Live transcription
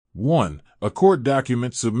1. A court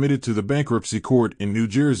document submitted to the bankruptcy court in New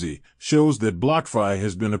Jersey shows that BlockFi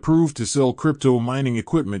has been approved to sell crypto mining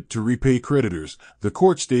equipment to repay creditors. The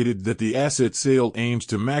court stated that the asset sale aims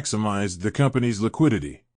to maximize the company's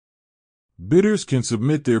liquidity. Bidders can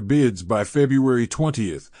submit their bids by February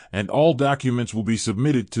 20th, and all documents will be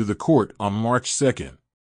submitted to the court on March 2nd.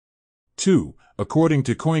 2. According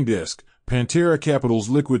to CoinDesk, Pantera Capital's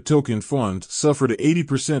liquid token fund suffered an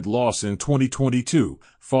 80% loss in 2022,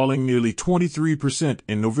 falling nearly 23%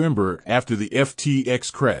 in November after the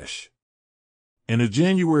FTX crash. In a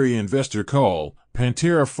January investor call,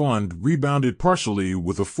 Pantera Fund rebounded partially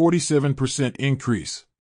with a 47% increase.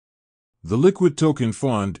 The liquid token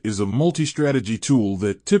fund is a multi-strategy tool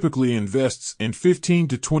that typically invests in 15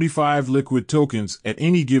 to 25 liquid tokens at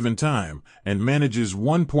any given time and manages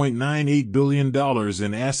 $1.98 billion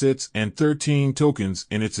in assets and 13 tokens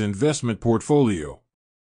in its investment portfolio.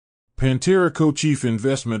 Pantera co-chief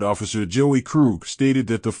investment officer Joey Krug stated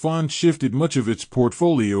that the fund shifted much of its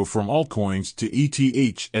portfolio from altcoins to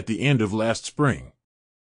ETH at the end of last spring.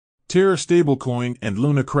 Terra stablecoin and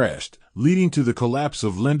Luna crashed, leading to the collapse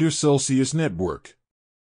of lender Celsius Network.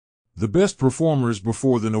 The best performers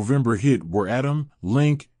before the November hit were Atom,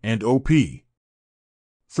 Link, and OP.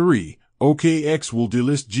 3. OKX will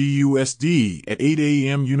delist GUSD at 8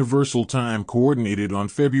 a.m. Universal Time Coordinated on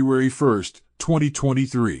February 1,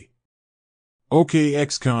 2023.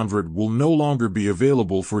 OKX Convert will no longer be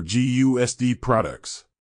available for GUSD products.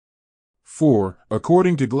 4.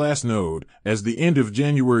 According to Glassnode, as the end of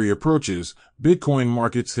January approaches, Bitcoin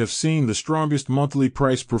markets have seen the strongest monthly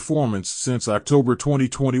price performance since October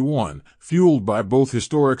 2021, fueled by both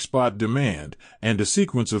historic spot demand and a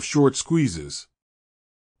sequence of short squeezes.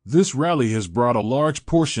 This rally has brought a large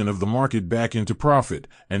portion of the market back into profit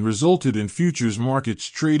and resulted in futures markets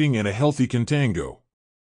trading at a healthy contango.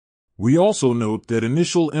 We also note that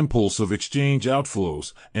initial impulse of exchange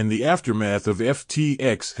outflows and the aftermath of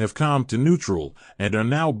FTX have calmed to neutral and are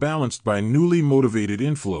now balanced by newly motivated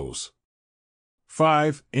inflows.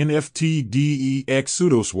 5. NFTDEX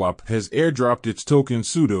SudoSwap has airdropped its token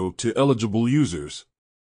Sudo to eligible users.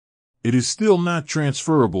 It is still not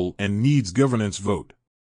transferable and needs governance vote.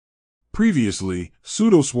 Previously,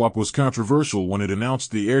 SudoSwap was controversial when it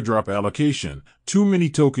announced the airdrop allocation. Too many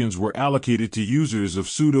tokens were allocated to users of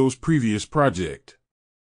Sudo's previous project.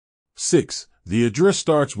 6. The address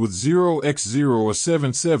starts with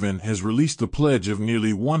 0x077 has released a pledge of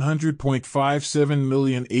nearly 100.57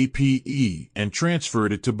 million APE and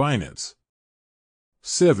transferred it to Binance.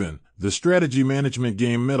 7. The strategy management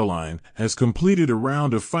game Metaline has completed a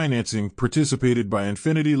round of financing participated by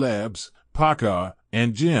Infinity Labs, Paka,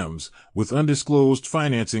 and Gems, with undisclosed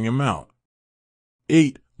financing amount.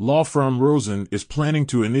 8. Law firm Rosen is planning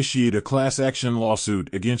to initiate a class action lawsuit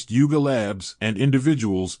against Yuga Labs and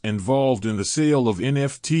individuals involved in the sale of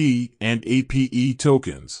NFT and APE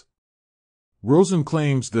tokens. Rosen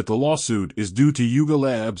claims that the lawsuit is due to Yuga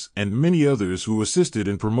Labs and many others who assisted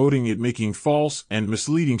in promoting it making false and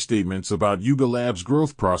misleading statements about Yuga Labs'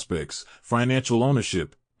 growth prospects, financial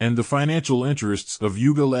ownership, and the financial interests of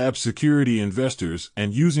Yuga Labs security investors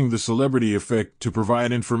and using the celebrity effect to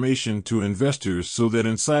provide information to investors so that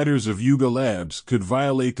insiders of Yuga Labs could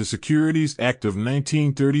violate the Securities Act of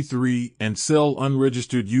 1933 and sell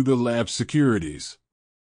unregistered Yuga Labs securities.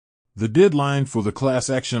 The deadline for the class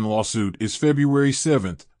action lawsuit is February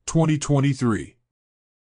 7, 2023.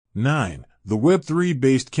 9. The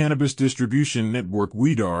Web3-based cannabis distribution network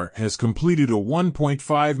Weedar has completed a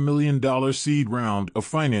 $1.5 million seed round of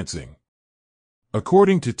financing.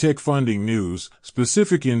 According to Tech Funding News,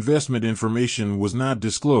 specific investment information was not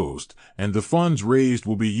disclosed, and the funds raised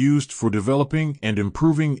will be used for developing and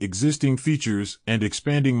improving existing features and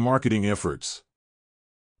expanding marketing efforts.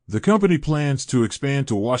 The company plans to expand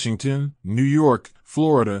to Washington, New York,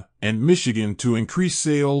 Florida, and Michigan to increase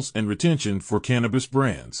sales and retention for cannabis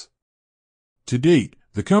brands. To date,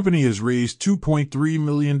 the company has raised $2.3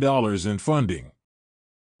 million in funding.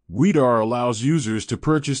 Weedar allows users to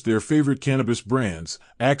purchase their favorite cannabis brands,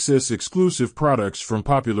 access exclusive products from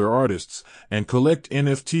popular artists, and collect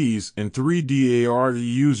NFTs, and 3DARE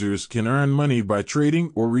users can earn money by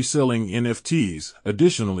trading or reselling NFTs.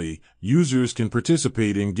 Additionally, users can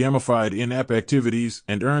participate in gamified in-app activities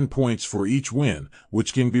and earn points for each win,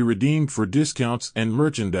 which can be redeemed for discounts and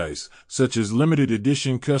merchandise, such as limited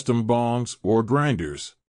edition custom bongs or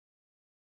grinders.